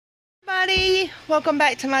everybody, welcome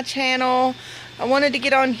back to my channel. I wanted to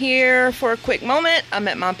get on here for a quick moment. I'm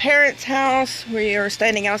at my parents' house. We are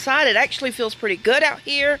standing outside. It actually feels pretty good out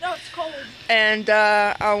here. No, it's cold. And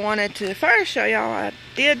I wanted to first show y'all I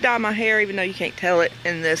did dye my hair, even though you can't tell it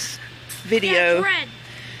in this video. Yeah, it's red.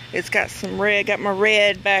 It's got some red, got my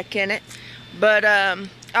red back in it. But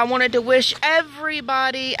I wanted to wish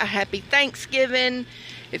everybody a happy Thanksgiving.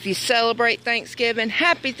 If you celebrate Thanksgiving,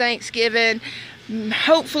 happy Thanksgiving.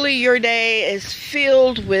 Hopefully your day is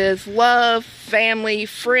filled with love, family,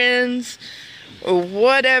 friends, or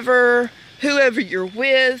whatever, whoever you're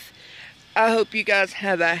with. I hope you guys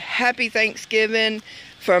have a happy Thanksgiving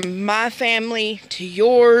from my family to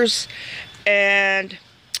yours. And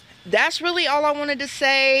that's really all I wanted to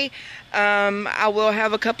say. I will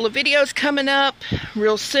have a couple of videos coming up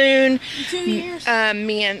real soon. In 2 years.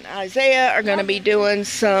 Me and Isaiah are going to be doing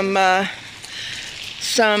some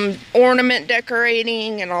ornament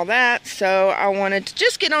decorating and all that. So I wanted to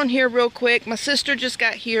just get on here real quick. My sister just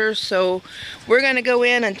got here, so we're going to go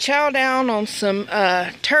in and chow down on some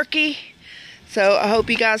turkey. So I hope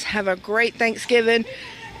you guys have a great Thanksgiving.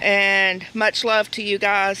 And much love to you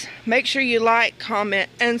guys. Make sure you like, comment,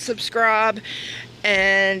 and subscribe.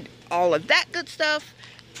 And all of that good stuff.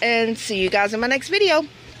 And see you guys in my next video.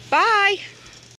 Bye.